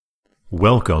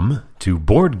Welcome to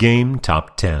Board Game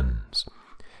Top Tens,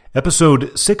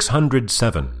 episode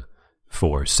 607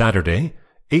 for Saturday,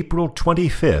 April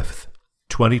 25th,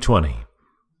 2020.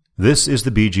 This is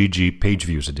the BGG Page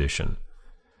Views edition.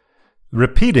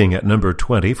 Repeating at number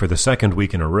 20 for the second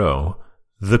week in a row,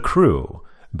 The Crew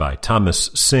by Thomas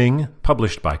Singh,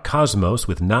 published by Cosmos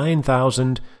with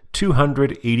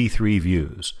 9,283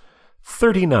 views,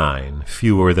 39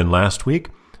 fewer than last week,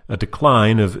 a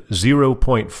decline of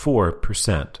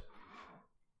 0.4%.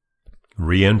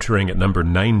 Re-entering at number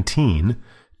 19,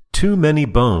 Too Many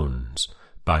Bones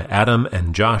by Adam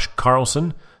and Josh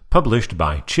Carlson, published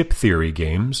by Chip Theory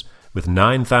Games with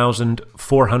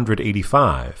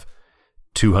 9,485,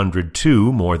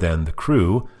 202 more than The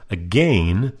Crew, a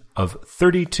gain of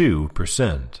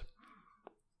 32%.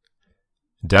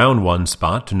 Down one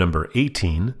spot to number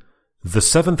 18, The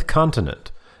Seventh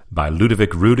Continent by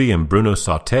Ludovic Roudy and Bruno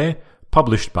Sauté,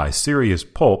 published by Sirius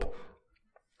Pulp,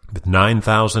 with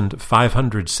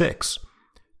 9,506,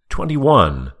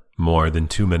 21 more than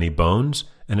Too Many Bones,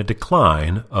 and a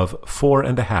decline of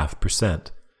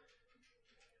 4.5%.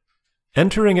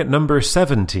 Entering at number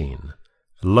 17,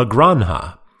 La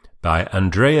Granja by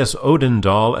Andreas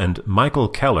Odendahl and Michael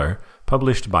Keller,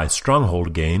 published by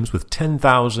Stronghold Games with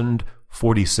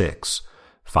 10,046,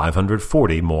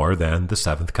 540 more than The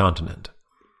Seventh Continent.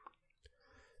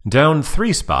 Down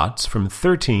 3 spots from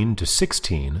 13 to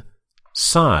 16,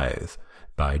 Scythe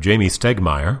by Jamie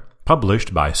Stegmaier,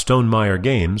 published by Stonemaier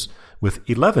Games with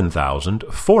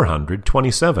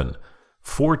 11,427,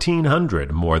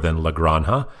 1,400 more than La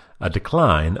Granja, a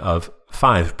decline of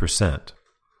 5%.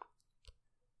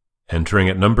 Entering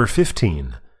at number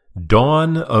 15,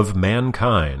 Dawn of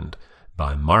Mankind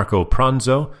by Marco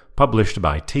Pranzo, published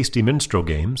by Tasty Minstrel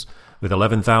Games with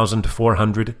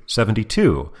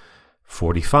 11,472,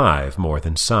 45 more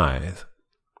than Scythe.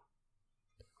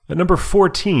 At number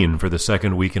 14 for the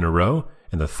second week in a row,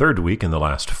 and the third week in the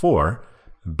last 4,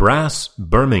 Brass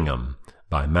Birmingham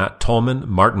by Matt Tolman,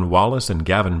 Martin Wallace, and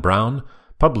Gavin Brown,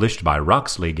 published by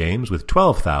Roxley Games with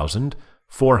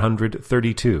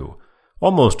 12,432,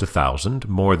 almost 1,000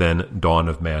 more than Dawn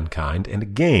of Mankind, and a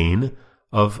gain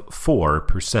of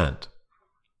 4%.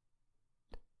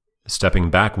 Stepping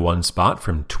back one spot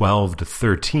from 12 to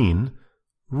 13,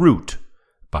 Root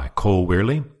by Cole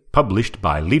Wehrle, published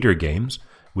by Leader Games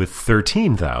with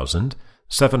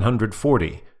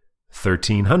 13,740,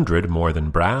 1,300 more than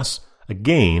Brass, a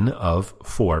gain of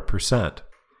 4%.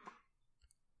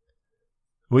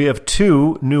 We have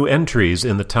 2 new entries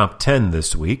in the top 10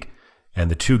 this week, and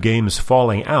the 2 games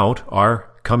falling out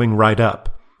are coming right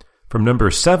up. From number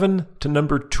 7 to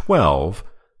number 12,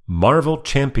 Marvel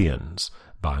Champions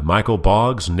by Michael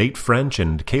Boggs, Nate French,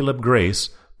 and Caleb Grace,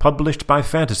 published by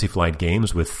Fantasy Flight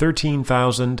Games with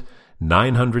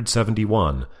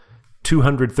 13,971,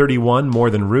 231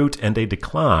 more than Root, and a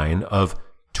decline of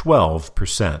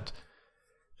 12%.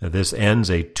 This ends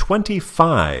a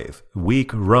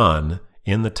 25-week run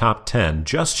in the top 10,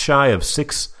 just shy of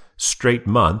 6 straight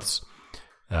months,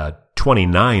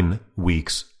 29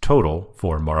 weeks total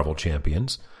for Marvel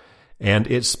Champions, and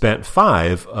it spent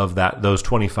 5 of those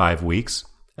 25 weeks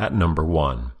at number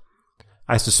 1.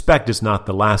 I suspect it's not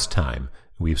the last time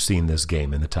we've seen this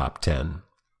game in the top 10.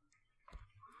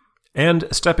 And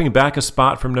stepping back a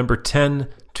spot from number 10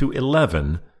 to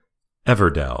 11,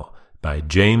 Everdell by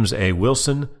James A.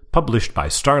 Wilson, published by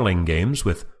Starling Games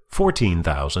with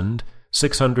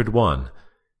 14,601,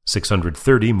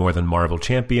 630 more than Marvel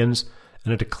Champions,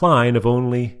 and a decline of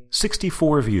only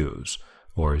 64 views,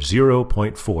 or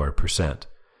 0.4%.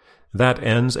 That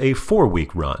ends a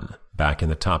 4-week run back in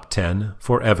the top 10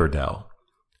 for Everdell.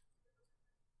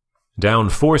 Down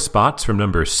 4 spots from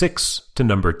number 6 to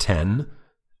number 10,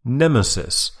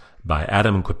 Nemesis by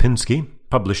Adam Kwapinski,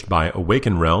 published by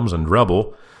Awaken Realms and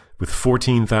Rebel, with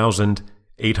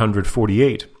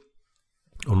 14,848,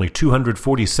 only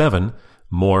 247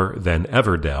 more than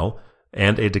Everdell,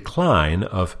 and a decline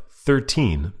of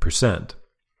 13%.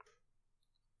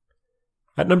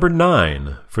 At number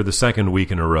 9 for the second week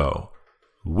in a row,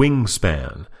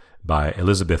 Wingspan by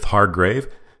Elizabeth Hargrave,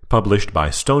 published by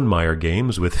Stonemaier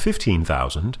Games with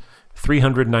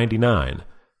 15,399,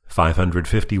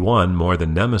 551 more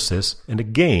than Nemesis, and a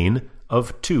gain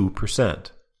of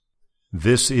 2%.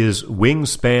 This is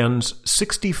Wingspan's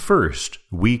 61st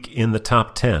week in the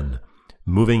top 10,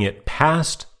 moving it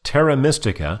past Terra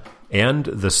Mystica and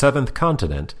The Seventh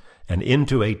Continent and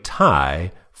into a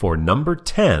tie for number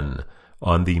 10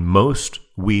 on the most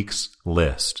weeks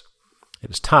list. It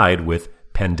is tied with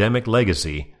Pandemic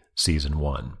Legacy Season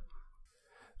 1.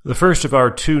 The first of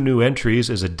our 2 new entries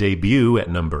is a debut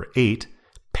at number 8,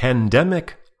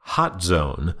 Pandemic Hot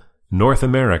Zone North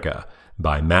America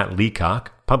by Matt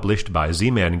Leacock, published by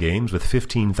Z-Man Games with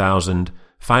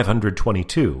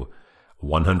 15,522,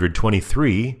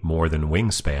 123 more than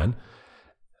Wingspan.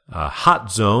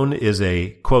 Hot Zone is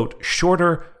a, quote,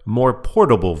 shorter, more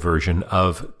portable version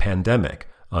of Pandemic,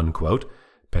 unquote.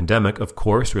 Pandemic, of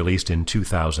course, released in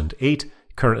 2008,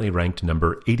 currently ranked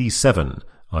number 87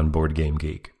 on Board Game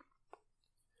Geek.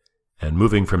 And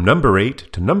moving from number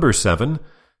 8 to number 7,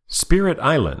 Spirit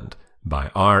Island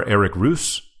by R. Eric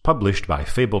Roos, published by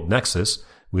Fabled Nexus,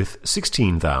 with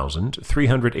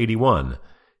 16,381,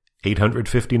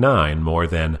 859 more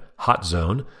than Hot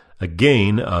Zone, a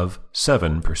gain of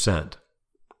 7%.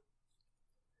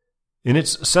 In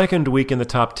its second week in the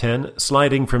top 10,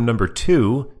 sliding from number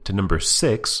 2 to number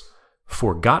 6,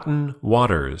 Forgotten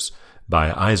Waters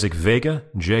by Isaac Vega,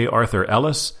 J. Arthur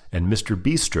Ellis, and Mr.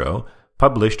 Bistro,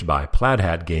 published by Plaid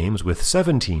Hat Games with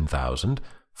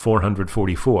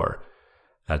 17,444.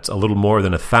 That's a little more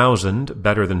than 1,000,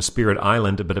 better than Spirit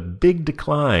Island, but a big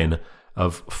decline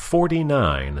of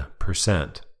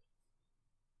 49%.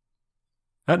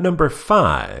 At number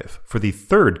 5, for the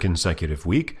third consecutive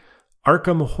week,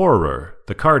 Arkham Horror,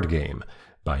 the card game,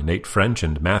 by Nate French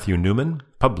and Matthew Newman,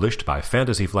 published by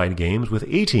Fantasy Flight Games with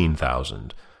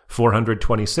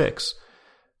 18,426,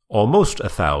 almost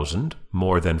 1,000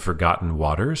 more than Forgotten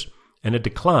Waters, and a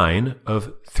decline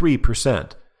of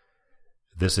 3%.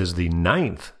 This is the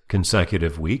 9th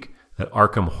consecutive week that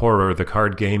Arkham Horror, the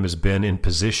card game, has been in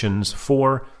positions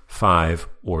 4, 5,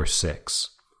 or 6.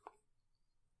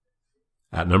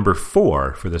 At number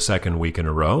 4 for the second week in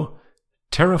a row,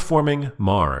 Terraforming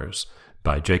Mars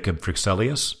by Jacob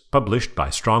Frixelius, published by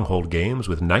Stronghold Games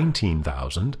with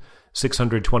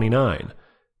 19,629,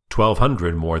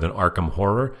 1,200 more than Arkham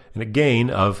Horror, and a gain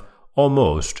of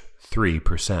almost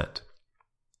 3%.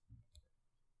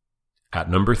 At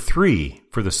number 3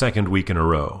 for the second week in a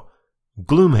row,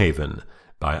 Gloomhaven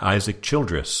by Isaac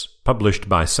Childress, published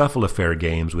by Cephalofair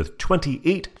Games with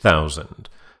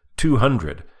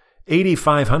 28,200,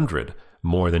 8,500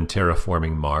 more than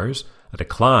Terraforming Mars, a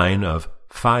decline of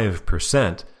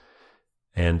 5%.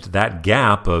 And that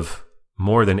gap of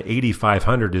more than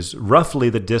 8,500 is roughly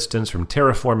the distance from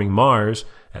Terraforming Mars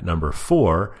at number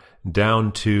 4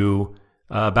 down to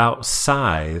about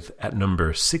Scythe at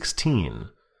number 16.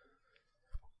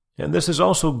 And this is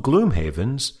also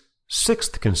Gloomhaven's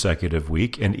 6th consecutive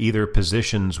week in either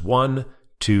positions 1,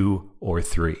 2, or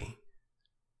 3.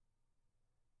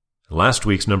 Last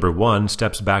week's number 1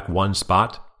 steps back one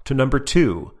spot to number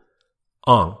 2,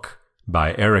 Ankh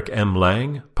by Eric M.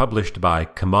 Lang, published by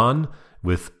Kaman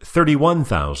with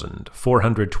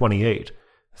 31,428,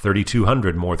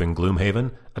 3,200 more than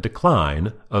Gloomhaven, a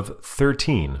decline of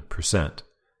 13%.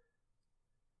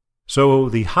 So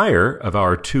the higher of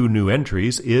our two new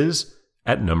entries is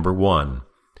at number 1.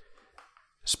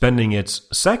 Spending its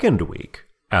second week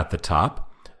at the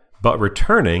top, but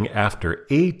returning after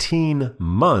 18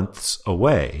 months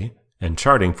away and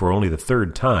charting for only the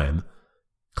third time,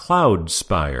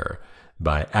 Cloudspire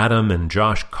by Adam and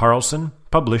Josh Carlson,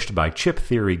 published by Chip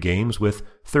Theory Games with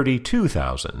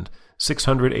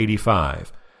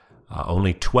 32,685,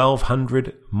 only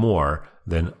 1,200 more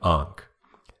than Ankh.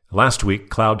 Last week,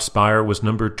 Cloudspire was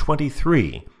number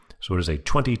 23, so it is a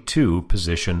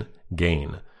 22-position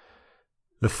gain.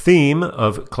 The theme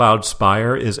of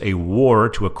Cloudspire is a war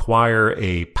to acquire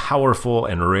a powerful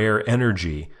and rare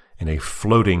energy in a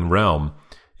floating realm.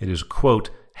 It is, quote,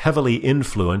 heavily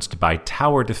influenced by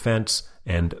tower defense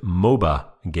and MOBA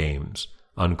games,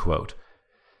 unquote.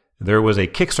 There was a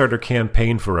Kickstarter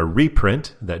campaign for a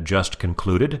reprint that just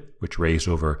concluded, which raised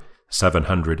over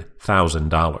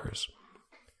 $700,000.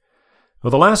 Well,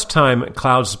 the last time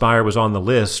Cloudspire was on the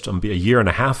list, a year and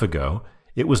a half ago,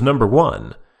 it was number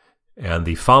 1, and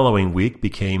the following week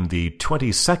became the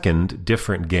 22nd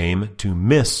different game to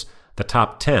miss the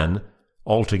top 10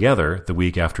 altogether the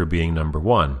week after being number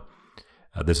 1.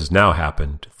 This has now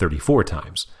happened 34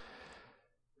 times.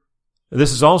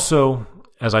 This is also,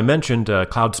 as I mentioned,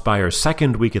 Cloudspire's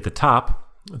second week at the top.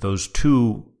 Those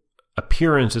two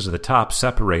appearances at the top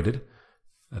separated.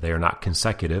 They are not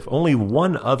consecutive. Only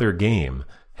one other game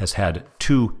has had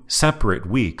 2 separate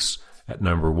weeks at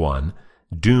number 1,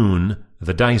 Dune,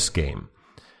 the dice game.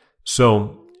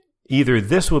 So either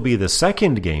this will be the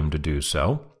second game to do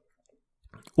so,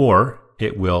 or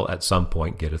it will at some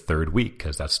point get a third week,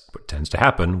 because that's what tends to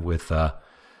happen with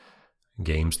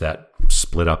games that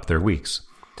split up their weeks.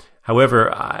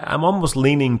 However, I'm almost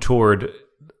leaning toward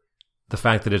the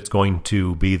fact that it's going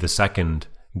to be the second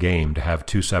game to have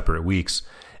 2 separate weeks,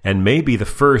 and maybe the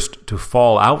first to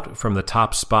fall out from the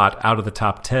top spot, out of the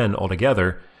top 10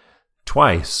 altogether,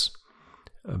 twice.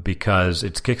 because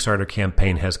its Kickstarter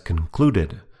campaign has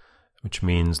concluded, which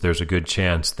means there's a good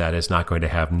chance that it's not going to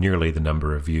have nearly the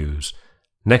number of views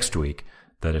next week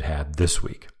that it had this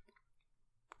week.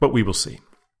 But we will see.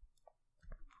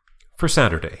 For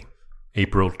Saturday,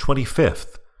 April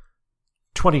 25th,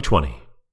 2020.